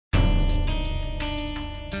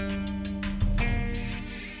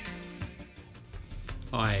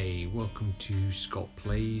Hi, welcome to Scott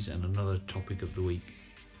Plays and another topic of the week.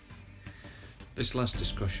 This last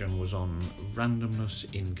discussion was on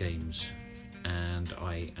randomness in games, and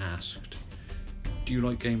I asked, do you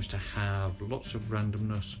like games to have lots of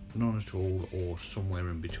randomness, none at all, or somewhere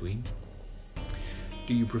in between?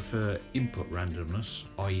 Do you prefer input randomness,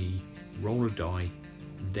 i.e. roll a die,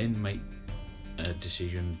 then make a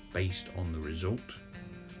decision based on the result,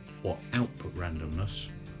 or output randomness,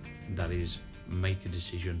 that is, make a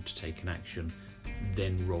decision to take an action,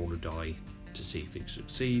 then roll a die to see if it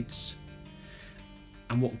succeeds?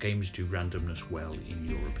 And what games do randomness well in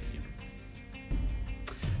your opinion?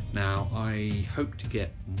 Now, I hope to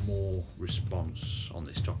get more response on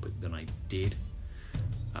this topic than I did.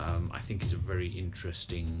 I think it's a very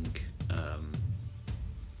interesting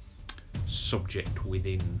subject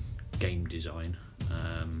within game design.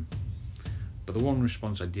 But the one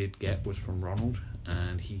response I did get was from Ronald,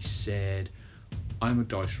 and he said, I'm a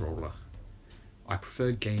dice roller. I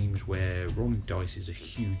prefer games where rolling dice is a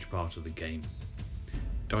huge part of the game.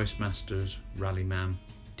 Dice Masters, Rallyman,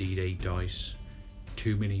 D-Day Dice,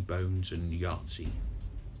 Too Many Bones and Yahtzee.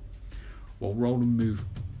 While Roll and Move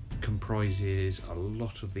comprises a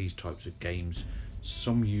lot of these types of games,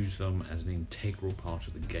 some use them as an integral part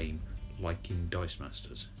of the game, like in Dice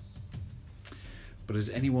Masters. But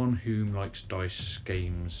as anyone who likes dice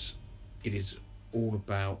games, it is all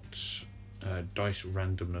about dice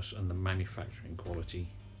randomness and the manufacturing quality.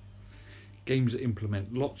 Games that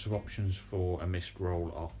implement lots of options for a missed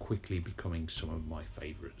roll are quickly becoming some of my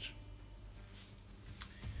favourites.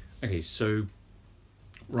 Okay, so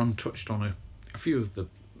Ron touched on a few of the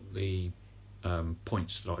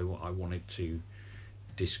points that I wanted to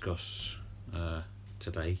discuss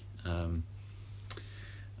today.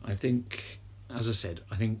 I think, as I said,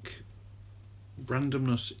 I think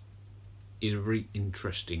randomness is a very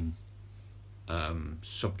interesting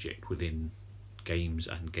subject within games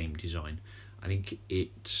and game design. I think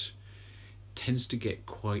it tends to get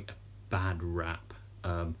quite a bad rap.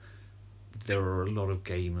 There are a lot of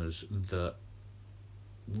gamers that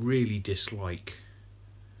really dislike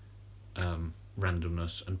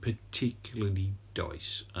randomness, and particularly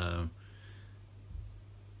dice.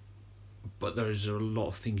 But there's a lot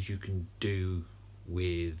of things you can do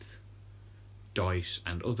with dice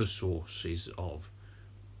and other sources of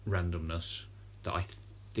randomness that I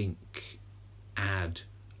think add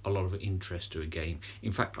a lot of interest to a game.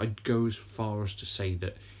 In fact, I'd go as far as to say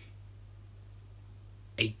that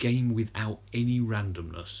a game without any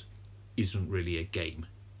randomness isn't really a game,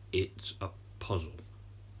 it's a puzzle.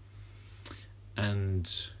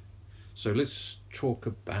 And so let's talk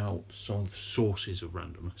about some of the sources of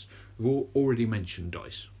randomness. We've already mentioned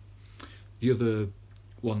dice. The other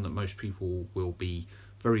one that most people will be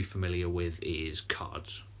very familiar with is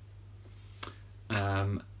cards.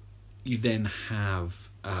 You then have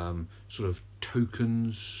sort of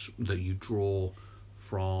tokens that you draw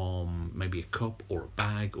from maybe a cup or a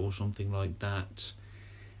bag or something like that.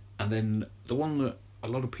 And then the one that a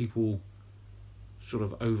lot of people sort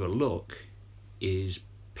of overlook is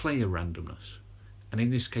player randomness. And in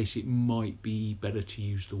this case, it might be better to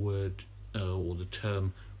use the word or the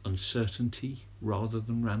term uncertainty rather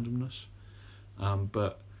than randomness.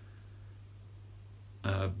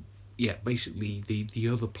 Yeah, basically the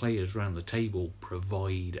other players around the table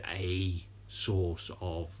provide a source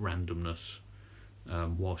of randomness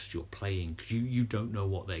whilst you're playing, because you don't know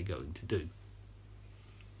what they're going to do.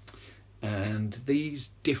 And these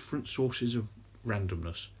different sources of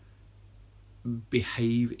randomness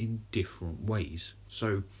behave in different ways.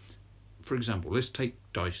 So, for example, let's take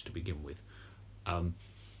dice to begin with.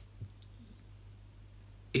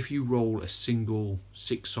 If you roll a single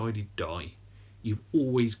six-sided die, you've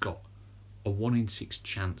always got a 1 in 6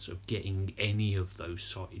 chance of getting any of those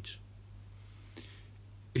sides.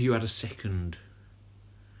 If you had a second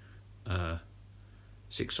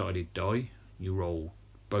six-sided die, you roll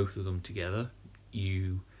both of them together,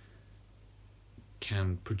 you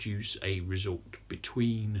can produce a result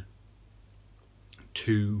between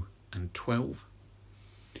 2 and 12,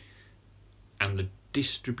 and the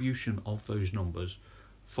distribution of those numbers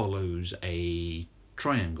follows a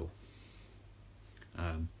triangle.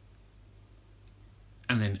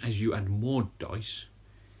 And then as you add more dice,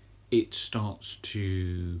 it starts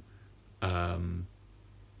to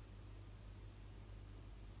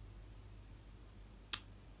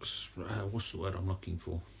what's the word I'm looking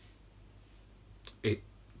for?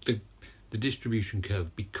 The distribution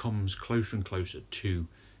curve becomes closer and closer to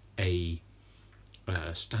a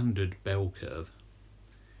standard bell curve.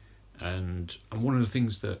 And one of the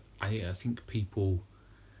things that I think people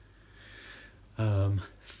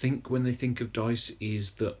think when they think of dice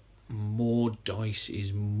is that more dice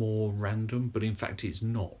is more random, but in fact it's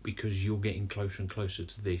not, because you're getting closer and closer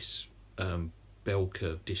to this bell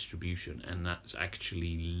curve distribution, and that's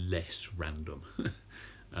actually less random.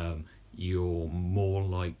 You're more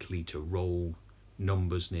likely to roll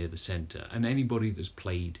numbers near the centre, and anybody that's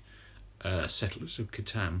played Settlers of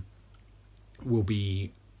Catan will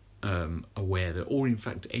be aware that, or in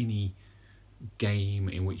fact any game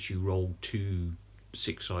in which you roll 2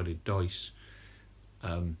 6-sided dice,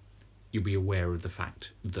 you'll be aware of the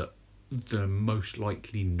fact that the most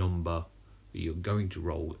likely number that you're going to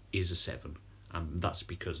roll is a 7, and that's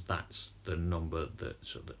because that's the number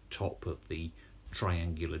that's at the top of the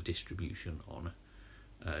triangular distribution on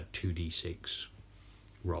a 2d6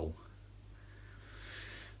 roll.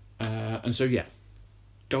 And so yeah,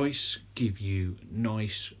 dice give you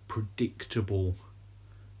nice, predictable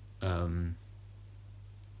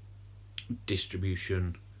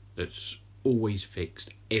distribution that's always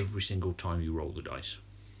fixed every single time you roll the dice.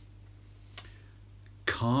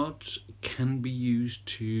 Cards can be used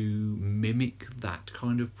to mimic that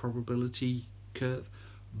kind of probability curve,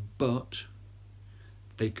 but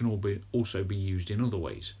they can also be used in other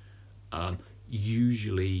ways.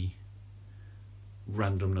 Usually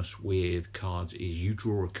randomness with cards is you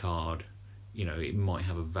draw a card, you know, it might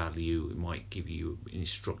have a value, it might give you an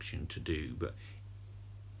instruction to do, but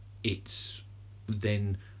it's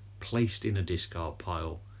then placed in a discard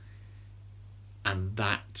pile, and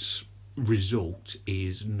that result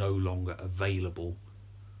is no longer available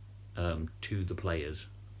to the players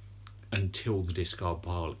until the discard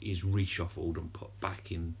pile is reshuffled and put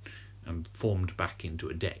back in and formed back into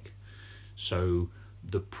a deck. So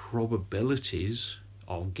the probabilities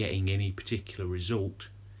of getting any particular result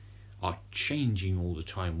are changing all the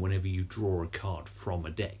time whenever you draw a card from a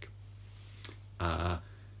deck. Now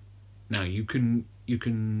you can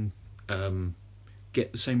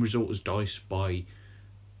get the same result as dice by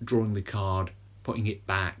drawing the card, putting it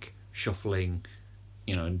back, shuffling,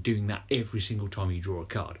 you know, and doing that every single time you draw a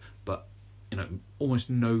card. But you know, almost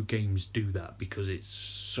no games do that because it's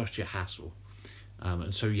such a hassle.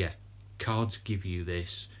 And so yeah, cards give you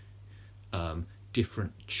this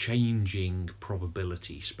different changing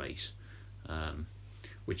probability space,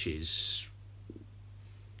 which is,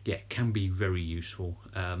 yeah, can be very useful.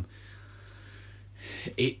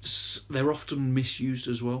 They're often misused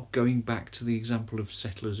as well. Going back to the example of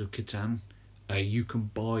Settlers of Catan, you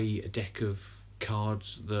can buy a deck of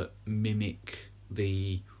cards that mimic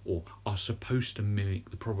or are supposed to mimic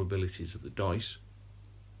the probabilities of the dice,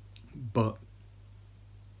 but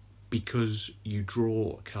because you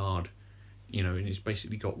draw a card, you know, and it's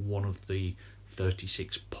basically got one of the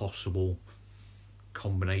 36 possible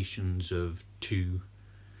combinations of 2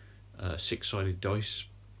 6-sided dice,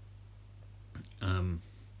 and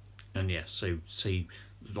yeah, so say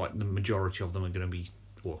like the majority of them are going to be,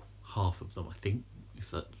 well, half of them I think,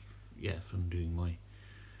 if I'm doing my,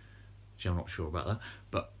 I'm not sure about that,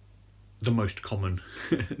 but the most common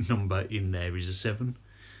number in there is a 7.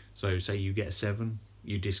 So say you get a 7,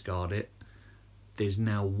 you discard it, there's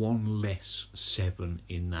now 1 less 7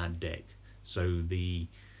 in that deck, so the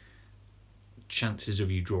chances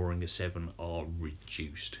of you drawing a 7 are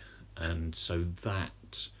reduced, and so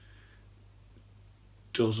that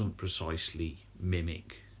doesn't precisely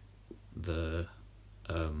mimic the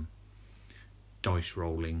dice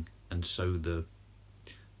rolling, and so the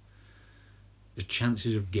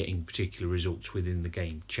chances of getting particular results within the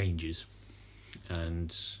game changes.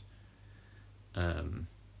 And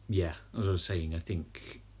yeah, as I was saying, I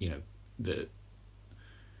think, you know, the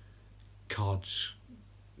cards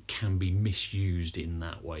can be misused in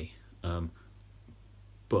that way,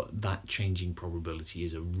 but that changing probability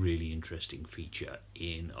is a really interesting feature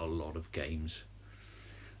in a lot of games.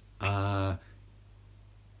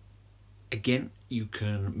 Again, you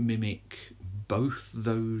can mimic both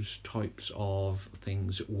those types of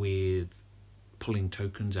things with pulling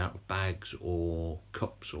tokens out of bags or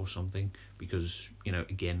cups or something, because, you know,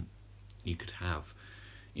 again, you could have,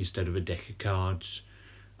 instead of a deck of cards,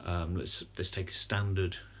 let's take a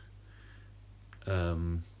standard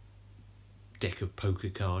deck of poker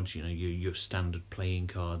cards, you know, your standard playing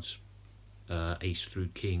cards, ace through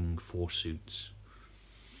king, 4 suits.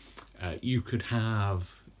 You could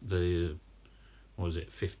have the,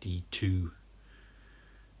 52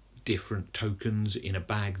 different tokens in a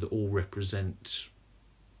bag that all represent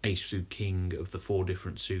ace through king of the 4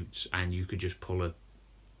 different suits, and you could just pull a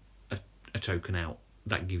token out.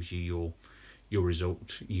 That gives you your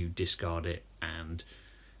result. You discard it, and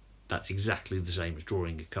that's exactly the same as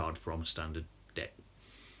drawing a card from a standard deck.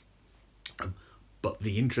 But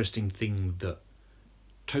the interesting thing that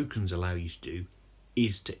tokens allow you to do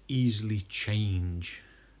is to easily change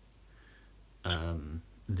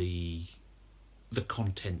the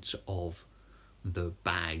contents of the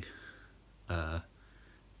bag, and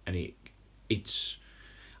it's.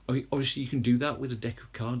 I mean, obviously, you can do that with a deck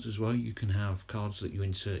of cards as well. You can have cards that you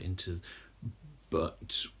insert into,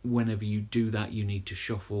 but whenever you do that, you need to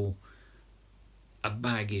shuffle. A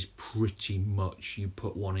bag is pretty much, you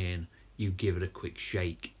put one in, you give it a quick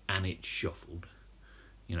shake, and it's shuffled.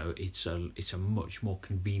 You know, it's a much more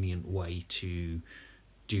convenient way to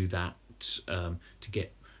do that, to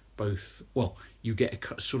get both. Well, you get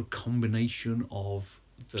a sort of combination of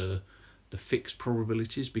the fixed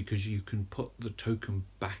probabilities, because you can put the token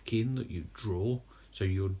back in that you draw. So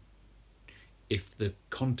if the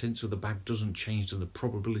contents of the bag doesn't change, then the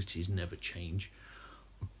probabilities never change.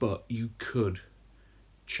 But you could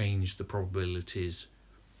change the probabilities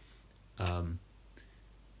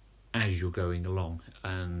as you're going along,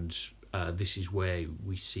 and this is where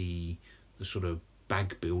we see the sort of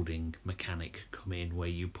bag building mechanic come in, where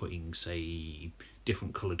you're putting, say,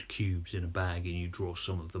 different coloured cubes in a bag and you draw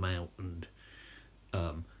some of them out, and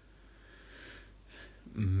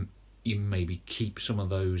you maybe keep some of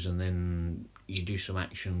those, and then you do some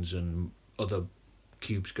actions and other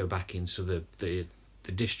cubes go back in, so the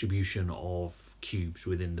distribution of cubes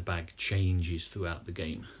within the bag changes throughout the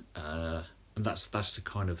game, and that's the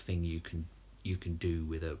kind of thing you can do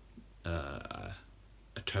with a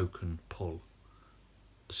token pull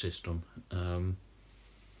system. And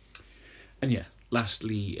yeah,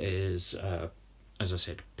 lastly is, as I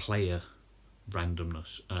said, player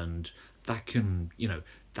randomness, and that can,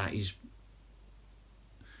 that is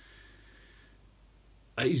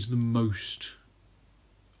the most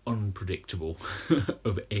unpredictable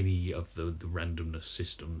of any of the randomness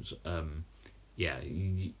systems.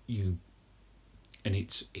 And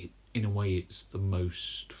it's in a way it's the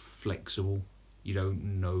most flexible. You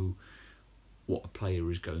don't know what a player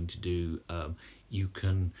is going to do. You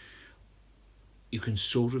can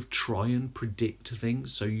sort of try and predict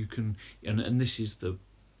things, so you can, and this is the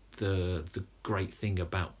great thing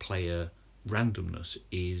about player randomness,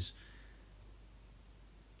 is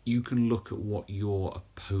you can look at what your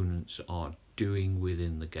opponents are doing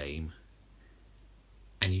within the game,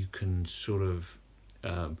 and you can sort of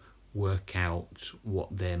work out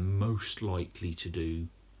what they're most likely to do,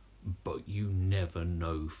 but you never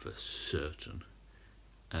know for certain.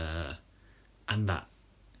 And that,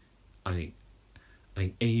 I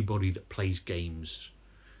think anybody that plays games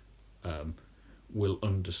will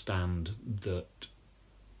understand that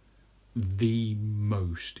the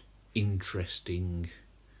most interesting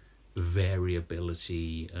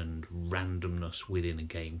variability and randomness within a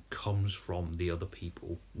game comes from the other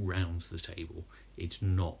people round the table. It's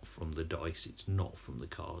not from the dice, it's not from the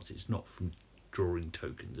cards, it's not from drawing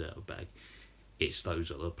tokens out of a bag. It's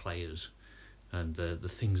those other players and the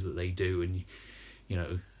things that they do, and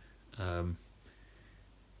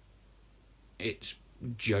it's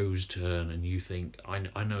Joe's turn, and you think,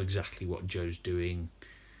 I know exactly what Joe's doing,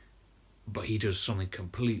 but he does something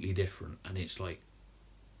completely different, and it's like,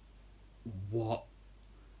 what?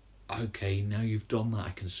 Okay, now you've done that,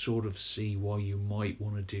 I can sort of see why you might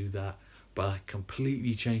want to do that, but that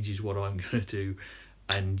completely changes what I'm going to do.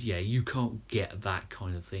 And yeah, you can't get that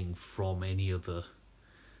kind of thing from any other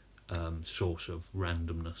source of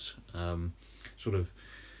randomness. Sort of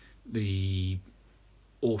the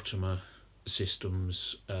Automa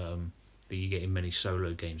systems that you get in many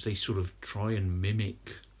solo games, they sort of try and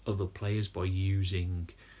mimic other players by using,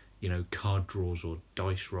 card draws or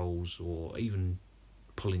dice rolls, or even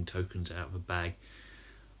pulling tokens out of a bag.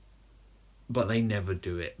 But they never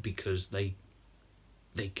do it, because they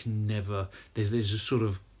can never. There's a sort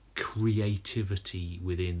of creativity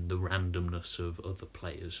within the randomness of other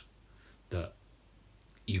players that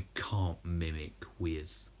you can't mimic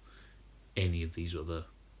with any of these other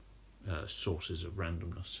sources of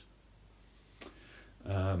randomness.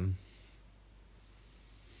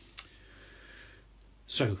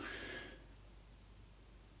 So,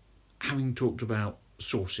 having talked about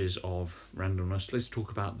sources of randomness, let's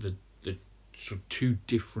talk about the sort of two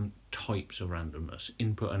different types of randomness: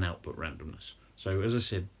 input and output randomness. So, as I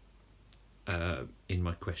said in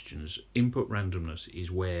my questions, input randomness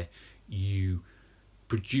is where you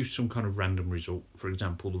produce some kind of random result, for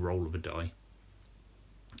example, the roll of a die.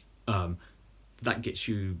 That gets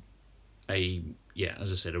you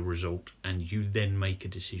as I said, a result, and you then make a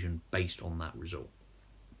decision based on that result.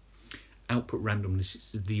 Output randomness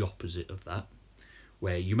is the opposite of that,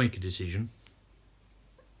 where you make a decision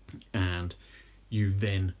and you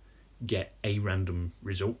then get a random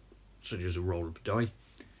result, such as a roll of die,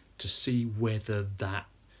 to see whether that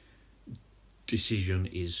decision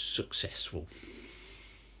is successful.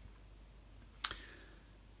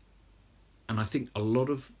 And I think a lot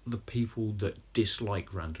of the people that dislike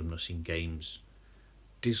randomness in games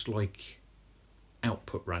dislike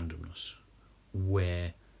output randomness,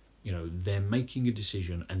 where, you know, they're making a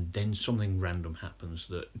decision and then something random happens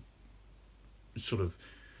that sort of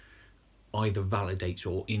either validates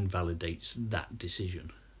or invalidates that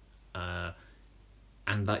decision.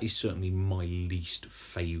 And that is certainly my least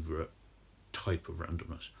favourite type of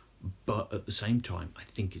randomness. But at the same time, I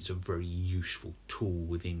think it's a very useful tool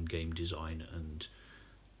within game design, and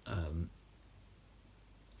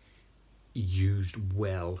used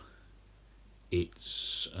well, it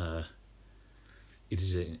is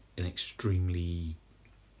an extremely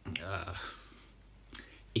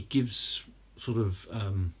it gives sort of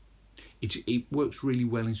it works really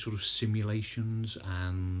well in sort of simulations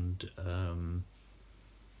and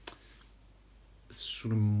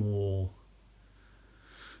sort of more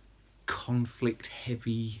conflict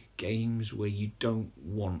heavy games where you don't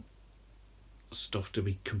want stuff to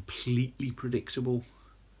be completely predictable,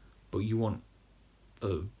 but you want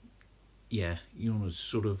you want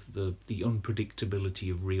sort of the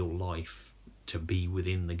unpredictability of real life to be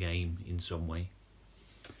within the game in some way.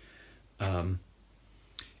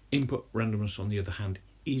 Input randomness, on the other hand,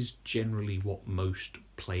 is generally what most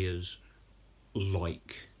players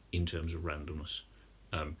like in terms of randomness.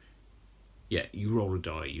 You roll a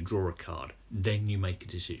die, you draw a card, then you make a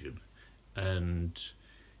decision, and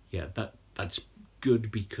that's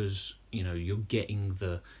good because, you know, you're getting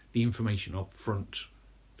the information up front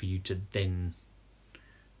for you to then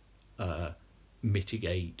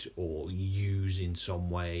mitigate or use in some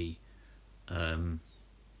way.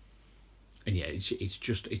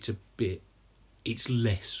 It's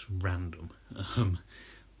less random,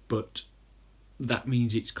 but that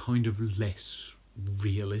means it's kind of less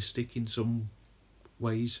realistic in some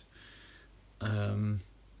ways, and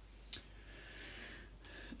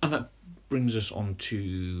that brings us on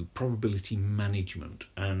to probability management.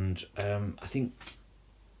 And I think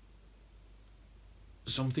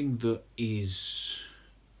something that is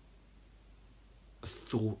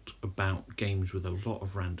thought about games with a lot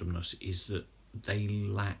of randomness is that they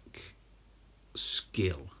lack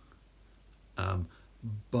skill,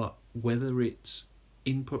 but whether it's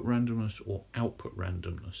input randomness or output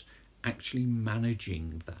randomness, actually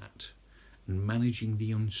managing that and managing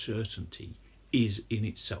the uncertainty is in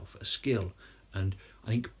itself a skill. And I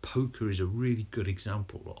think poker is a really good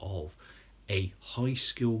example of a high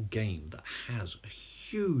skill game that has a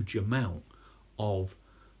huge amount of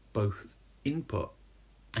both input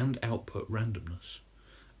and output randomness,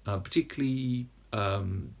 particularly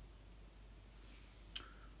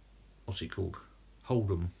what's it called,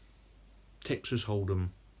 Hold'em, Texas Hold'em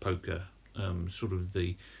poker, sort of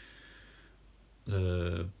the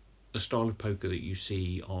style of poker that you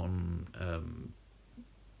see on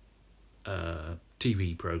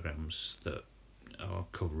TV programs that are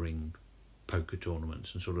covering poker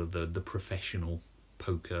tournaments, and sort of the professional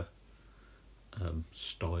poker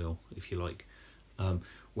style, if you like,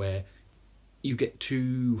 where you get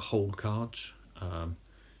 2 hold cards,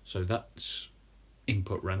 so that's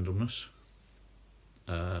input randomness.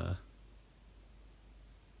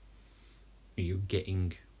 You're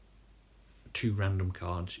getting 2 random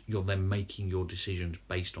cards, you're then making your decisions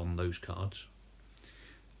based on those cards.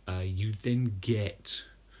 You then get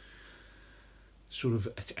sort of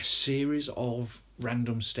a series of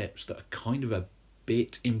random steps that are kind of a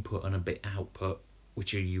bit input and a bit output,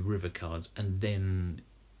 which are your river cards, and then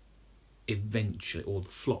eventually, or the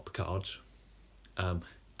flop cards, and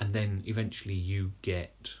then eventually you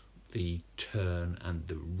get the turn and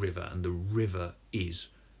the river is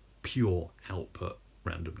pure output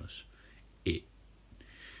randomness. It,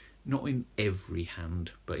 not in every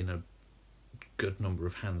hand, but in a good number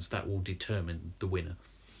of hands, that will determine the winner.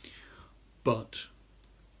 But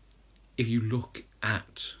if you look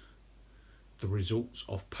at the results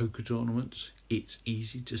of poker tournaments, it's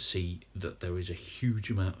easy to see that there is a huge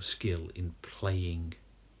amount of skill in playing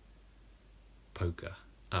poker.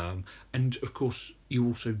 And of course, you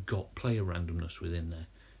also got player randomness within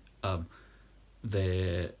there.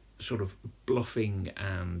 They're sort of bluffing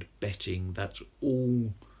and betting, that's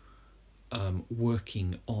all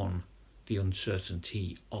working on the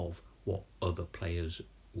uncertainty of what other players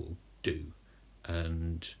will do.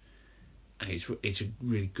 And it's a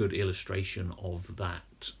really good illustration of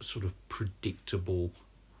that sort of predictable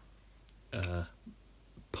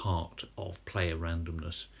part of player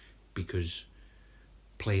randomness, because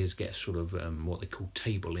players get sort of what they call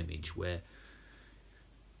table image, where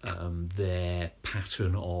their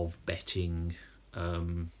pattern of betting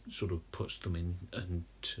sort of puts them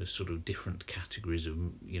into sort of different categories of,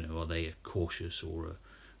 you know, are they a cautious or a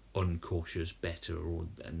uncautious bettor, or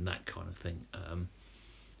and that kind of thing.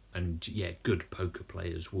 And yeah, good poker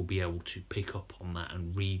players will be able to pick up on that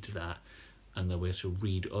and read that, and they'll be able to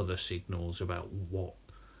read other signals about what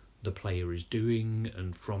the player is doing,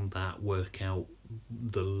 and from that work out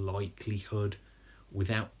the likelihood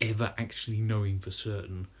without ever actually knowing for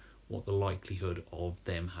certain what the likelihood of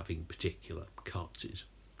them having particular cards is,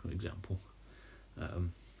 for example.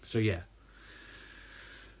 So yeah,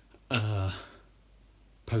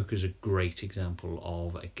 poker's a great example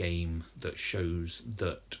of a game that shows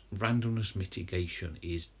that randomness mitigation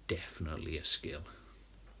is definitely a skill.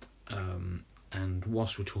 And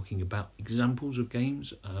whilst we're talking about examples of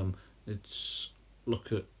games, let's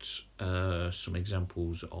look at some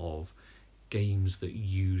examples of games that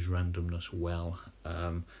use randomness well.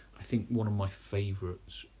 I think one of my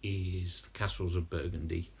favourites is the Castles of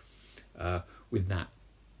Burgundy. With that,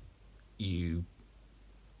 you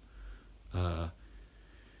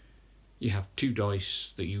have two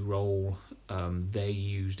dice that you roll. They're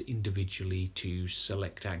used individually to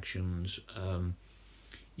select actions.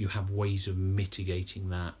 You have ways of mitigating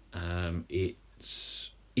that.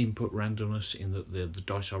 It's input randomness in that the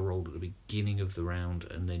dice are rolled at the beginning of the round,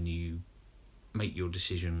 and then you make your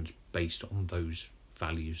decisions based on those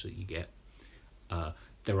values that you get.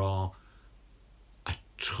 There are a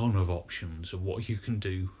ton of options of what you can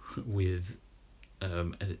do with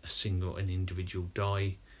an individual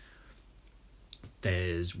die.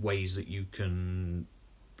 There's ways that you can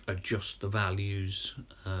adjust the values,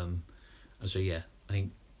 and so yeah, I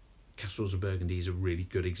think Castles of Burgundy is a really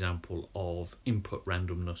good example of input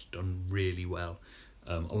randomness done really well,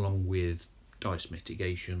 along with dice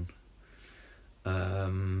mitigation.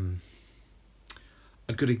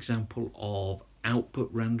 A good example of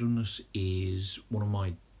output randomness is one of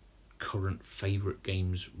my current favourite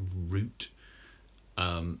games, Root,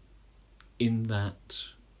 in that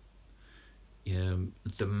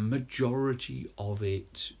the majority of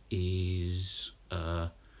it is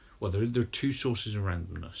well, there are two sources of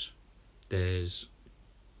randomness. There's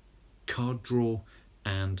card draw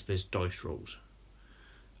and there's dice rolls.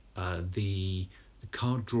 The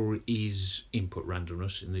card draw is input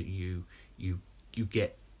randomness in that you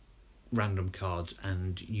get random cards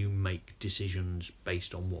and you make decisions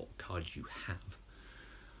based on what cards you have.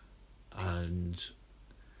 And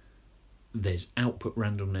there's output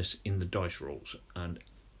randomness in the dice rolls, and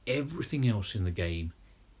everything else in the game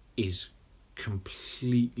is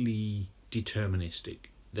completely deterministic.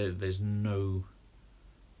 There's no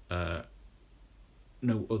other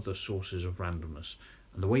sources of randomness.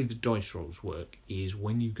 And the way the dice rolls work is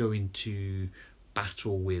when you go into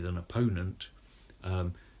battle with an opponent,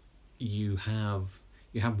 you have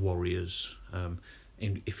warriors.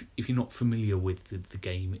 And if you're not familiar with the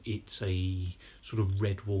game, it's a sort of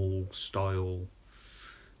Red Wall style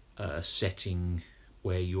setting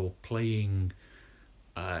where you're playing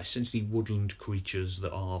essentially woodland creatures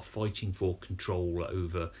that are fighting for control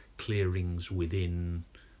over clearings within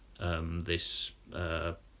this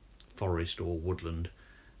forest or woodland.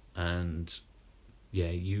 And yeah,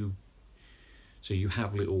 you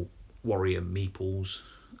have little warrior meeples,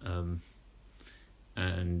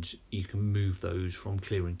 and you can move those from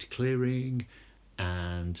clearing to clearing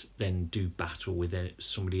and then do battle with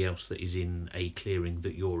somebody else that is in a clearing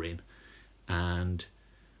that you're in. And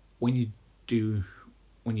when you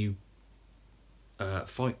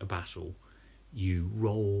fight a battle, you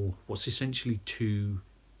roll what's essentially two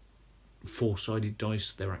four-sided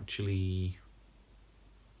dice. They're actually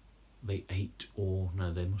they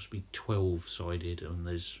must be 12-sided, and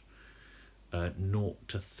there's 0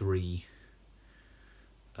 to 3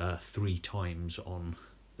 3 times on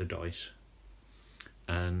the dice.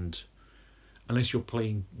 And unless you're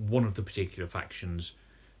playing one of the particular factions,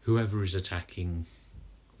 whoever is attacking,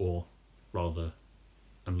 or rather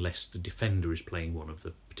unless the defender is playing one of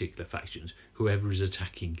the particular factions, whoever is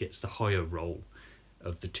attacking gets the higher roll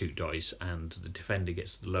of the two dice and the defender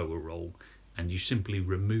gets the lower roll, and you simply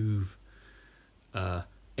remove a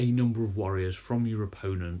number of warriors from your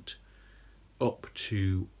opponent up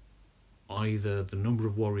to either the number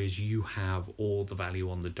of warriors you have or the value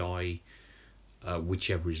on the die,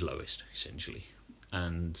 whichever is lowest, essentially.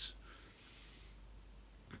 And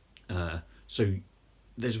so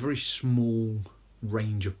there's a very small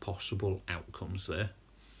range of possible outcomes there.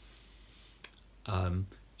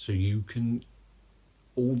 So you can,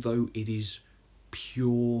 although it is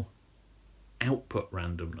pure output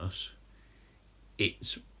randomness,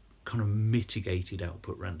 it's kind of mitigated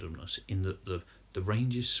output randomness in that the the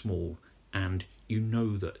range is small, and you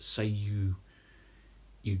know that, say you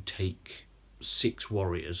take 6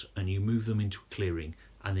 warriors and you move them into a clearing,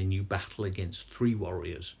 and then you battle against 3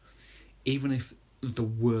 warriors, even if the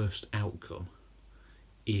worst outcome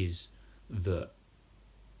is that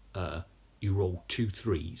you roll 2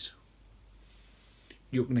 3s,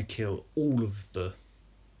 you're going to kill all of the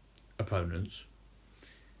opponents,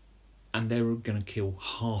 and they're going to kill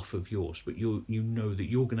half of yours, but you know that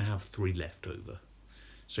you're going to have 3 left over.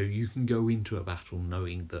 So you can go into a battle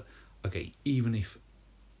knowing that, okay, even if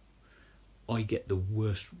I get the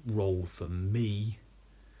worst roll for me,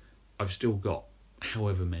 I've still got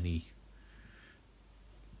however many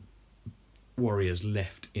warriors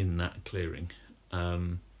left in that clearing.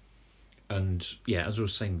 And yeah, as I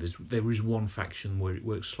was saying, there is one faction where it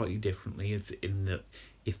works slightly differently, in that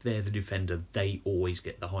if they're the defender, they always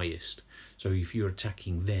get the highest. So if you're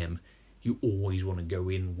attacking them, you always want to go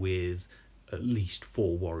in with at least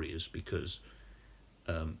 4 warriors, because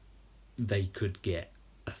they could get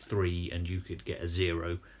a 3 and you could get a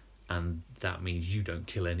 0, and that means you don't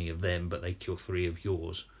kill any of them, but they kill 3 of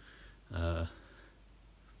yours.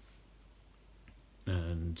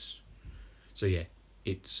 And so yeah,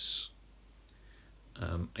 it's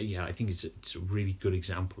I think it's a really good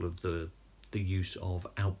example of the use of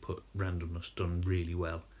output randomness done really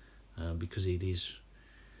well, because it is,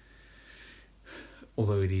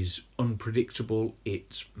 although it is unpredictable,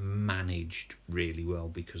 it's managed really well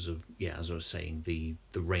because of, yeah, as I was saying, the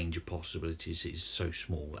range of possibilities is so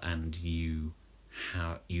small, and you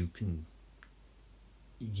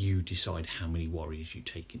decide how many warriors you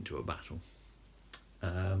take into a battle.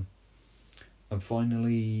 And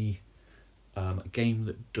finally, a game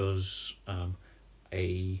that does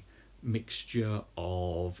a mixture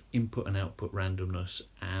of input and output randomness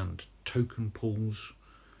and token pools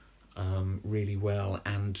really well,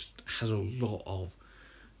 and has a lot of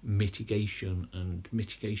mitigation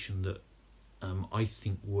that I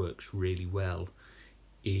think works really well,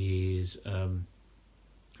 is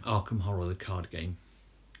Arkham Horror, the card game.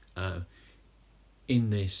 In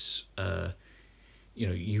this,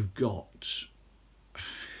 you've got,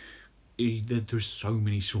 there's so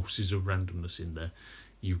many sources of randomness in there.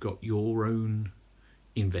 You've got your own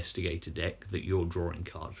investigator deck that you're drawing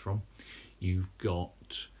cards from. You've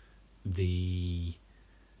got the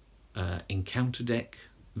encounter deck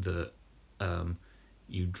that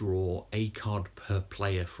you draw a card per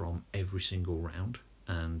player from every single round,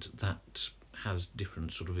 and that has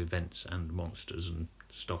different sort of events and monsters and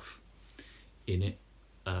stuff in it.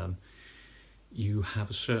 You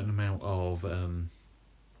have a certain amount of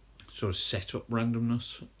sort of setup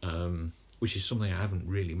randomness, which is something I haven't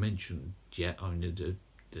really mentioned yet. I mean,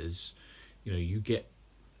 there's, you get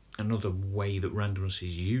another way that randomness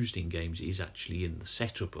is used in games is actually in the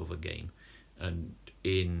setup of a game. And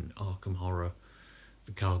in Arkham Horror,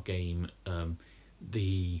 the card game,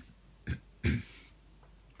 the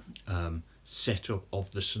setup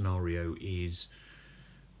of the scenario is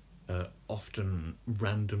often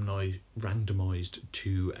randomized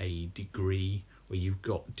to a degree, where you've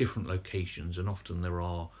got different locations, and often there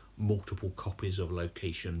are multiple copies of a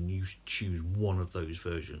location. You choose one of those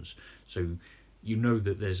versions, so you know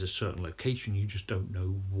that there's a certain location, you just don't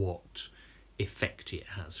know what effect it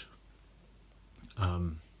has.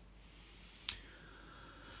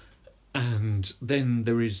 And then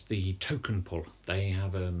there is the token pull. They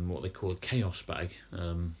have what they call a chaos bag.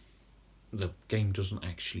 The game doesn't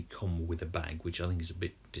actually come with a bag, which I think is a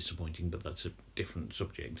bit disappointing, but that's a different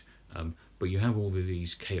subject. But you have all of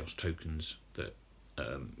these chaos tokens that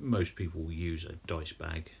most people will use a dice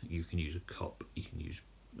bag. You can use a cup, you can use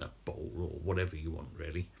a bowl, or whatever you want,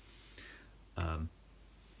 really. And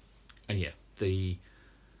yeah, the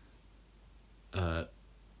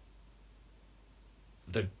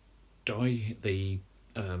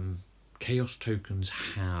chaos tokens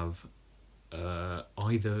have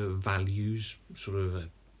either values, sort of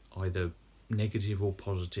either negative or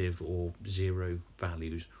positive, or 0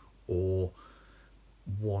 values, or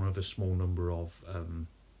one of a small number of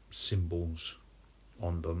symbols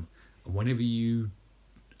on them. And whenever you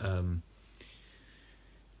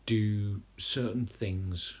do certain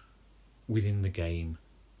things within the game,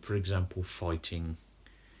 for example fighting,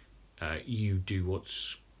 you do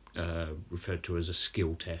what's referred to as a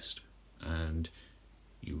skill test, and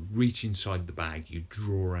you reach inside the bag, you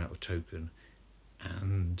draw out a token,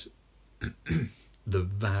 and the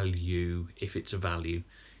value, if it's a value,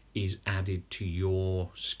 is added to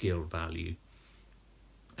your skill value,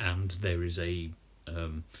 and there is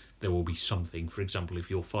there will be something. For example,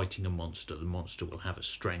 if you're fighting a monster, the monster will have a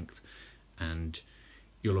strength, and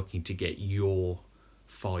you're looking to get your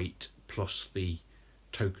fight plus the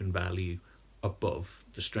token value above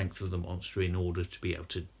the strength of the monster in order to be able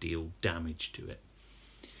to deal damage to it.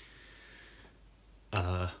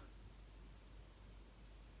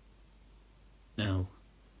 Now,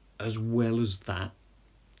 as well as that,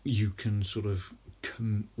 you can sort of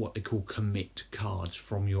what they call commit cards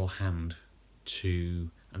from your hand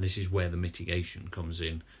to, and this is where the mitigation comes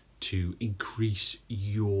in, to increase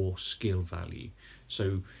your skill value.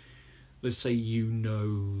 So let's say you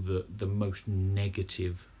know that the most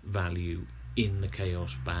negative value in the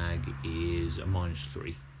chaos bag is a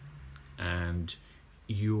 -3, and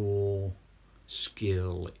your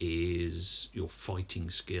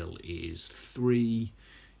fighting skill is 3,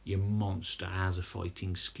 your monster has a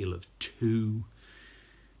fighting skill of 2,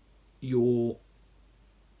 you're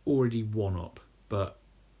already 1 up, but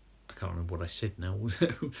I can't remember what I said now.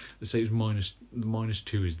 Let's say it's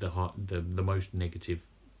 -2 is the most negative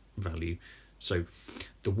value. So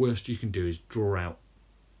the worst you can do is draw out,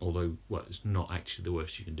 although, well, it's not actually the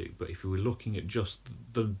worst you can do, but if we were looking at just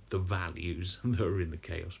the values that are in the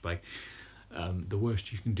chaos bag, the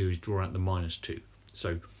worst you can do is draw out the -2.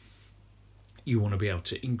 So you want to be able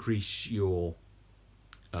to increase your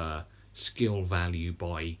skill value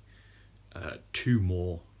by 2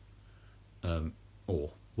 more,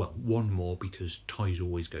 or, well, 1 more, because ties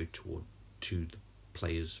always go to the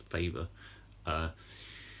player's favour.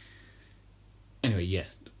 Anyway, yeah,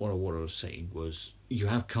 what I was saying was you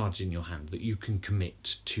have cards in your hand that you can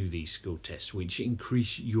commit to these skill tests, which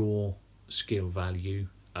increase your skill value.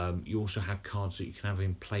 You also have cards that you can have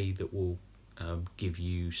in play that will give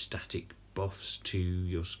you static buffs to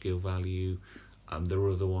your skill value. There are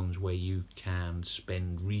other ones where you can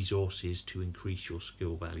spend resources to increase your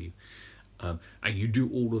skill value. And you do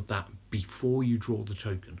all of that before you draw the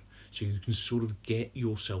token. So you can sort of get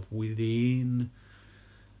yourself within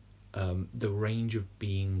the range of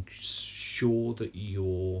being sure that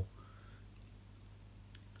you're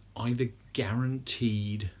either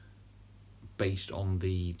guaranteed, based on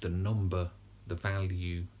the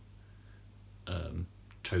value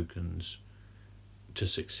tokens, to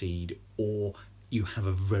succeed, or you have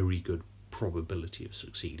a very good probability of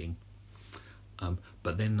succeeding.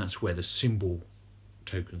 But then that's where the symbol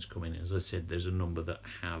tokens come in. As I said, there's a number that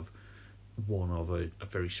have one of a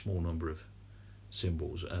very small number of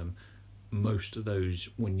symbols. Most of those,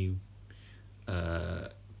 when you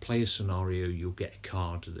play a scenario, you'll get a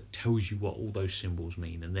card that tells you what all those symbols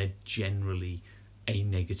mean, and they're generally a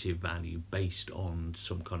negative value based on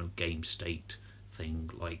some kind of game state thing,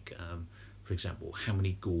 like for example, how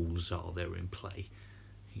many ghouls are there in play,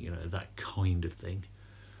 that kind of thing.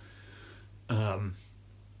 And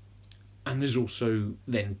there's also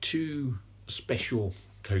then 2 special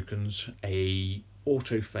tokens, a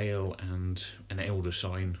auto fail and an elder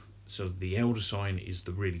sign. So the elder sign is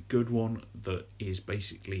the really good one that is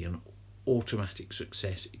basically an automatic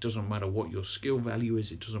success. It doesn't matter what your skill value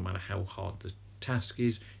is, it doesn't matter how hard the task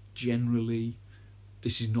is. Generally,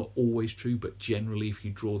 this is not always true, but generally if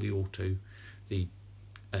you draw the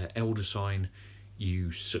elder sign,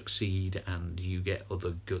 you succeed and you get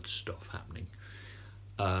other good stuff happening.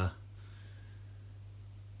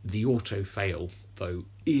 The auto fail, though,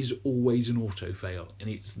 is always an auto fail, and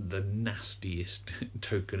it's the nastiest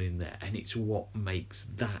token in there, and it's what makes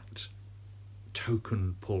that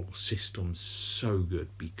token pull system so good,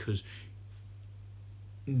 because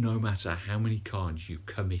no matter how many cards you've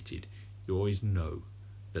committed, you always know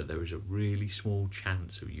that there is a really small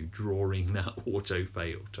chance of you drawing that auto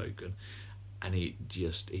fail token, and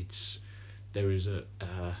it's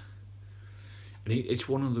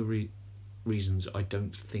one of the reasons I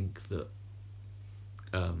don't think that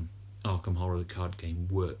Arkham Horror the card game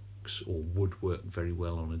works or would work very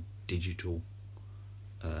well on a digital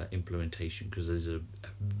implementation, because there's a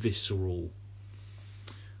visceral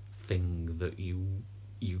thing that you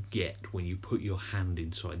get when you put your hand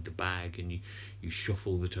inside the bag and you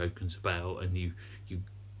shuffle the tokens about and you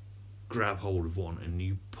grab hold of one and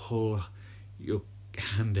you pull your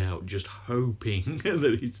hand out, just hoping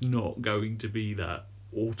that it's not going to be that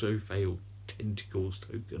auto fail tentacles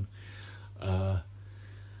token.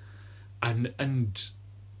 And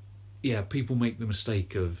yeah, people make the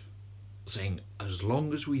mistake of saying, as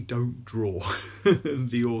long as we don't draw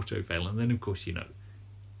the auto fail, and then of course,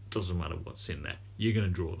 doesn't matter what's in there, you're going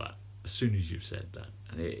to draw that as soon as you've said that.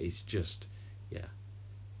 And it's just, yeah,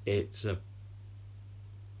 it's a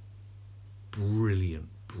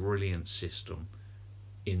brilliant system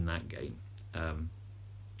in that game,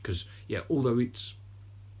 because although it's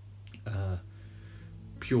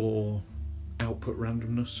pure output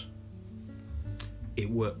randomness, it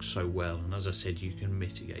works so well, and as I said, you can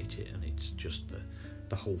mitigate it, and it's just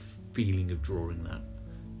the whole feeling of drawing that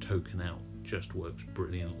token out just works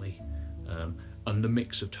brilliantly. And the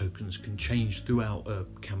mix of tokens can change throughout a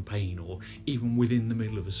campaign, or even within the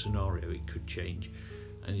middle of a scenario it could change.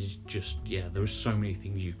 And it's just, yeah, there are so many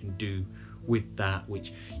things you can do with that,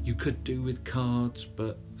 which you could do with cards,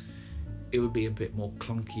 but it would be a bit more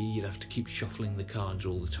clunky. You'd have to keep shuffling the cards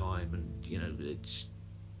all the time, and you know, it's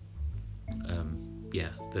yeah,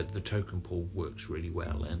 the token pool works really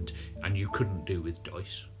well, and you couldn't do with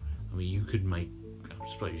dice. I mean, you could make, I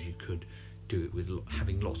suppose you could do it with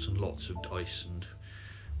having lots and lots of dice,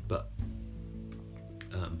 but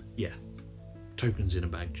yeah, tokens in a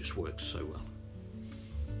bag just works so well.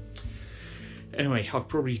 Anyway, I've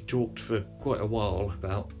probably talked for quite a while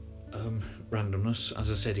about randomness. As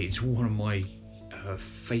I said, it's one of my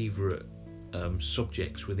favourite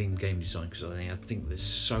subjects within game design, because I think there's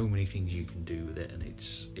so many things you can do with it, and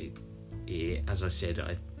it as I said,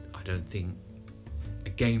 I don't think a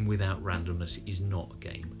game without randomness is not a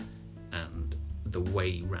game. And the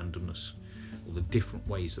way randomness, or the different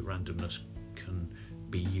ways that randomness can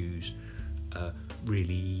be used,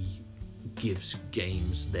 really gives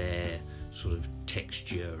games their sort of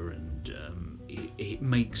texture, and it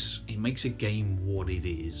makes a game what it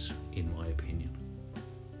is, in my opinion.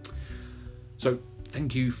 So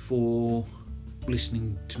thank you for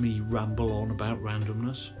listening to me ramble on about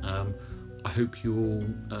randomness. I hope you'll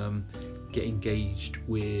get engaged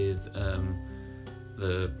with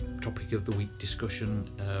the topic of the week discussion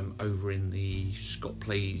over in the Scott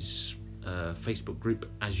Plays Facebook group.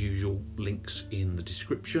 As usual, links in the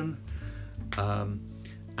description.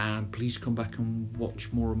 And please come back and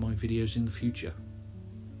watch more of my videos in the future.